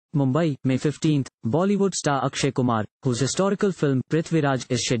Mumbai, May 15. Bollywood star Akshay Kumar, whose historical film Prithviraj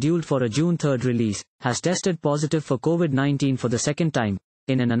is scheduled for a June 3 release, has tested positive for COVID-19 for the second time.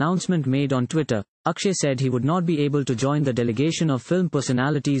 In an announcement made on Twitter, Akshay said he would not be able to join the delegation of film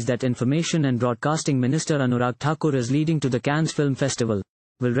personalities that Information and Broadcasting Minister Anurag Thakur is leading to the Cannes Film Festival.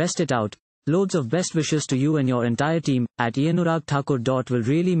 We'll rest it out. Loads of best wishes to you and your entire team. At Anurag Thakur. Will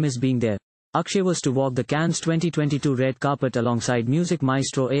really miss being there. Akshay was to walk the Cannes 2022 red carpet alongside music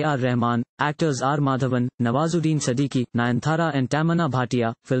maestro A.R. Rahman, actors R. Madhavan, Nawazuddin Siddiqui, Nayanthara and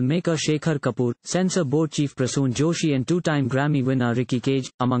Tamannaah, filmmaker Shekhar Kapoor, censor board chief Prasoon Joshi and two-time Grammy winner Ricky Cage,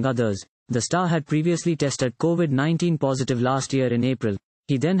 among others. The star had previously tested COVID-19 positive last year in April.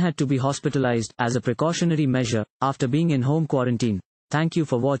 He then had to be hospitalized as a precautionary measure after being in home quarantine. Thank you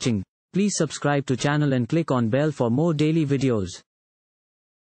for watching. Please subscribe to channel and click on bell for more daily videos.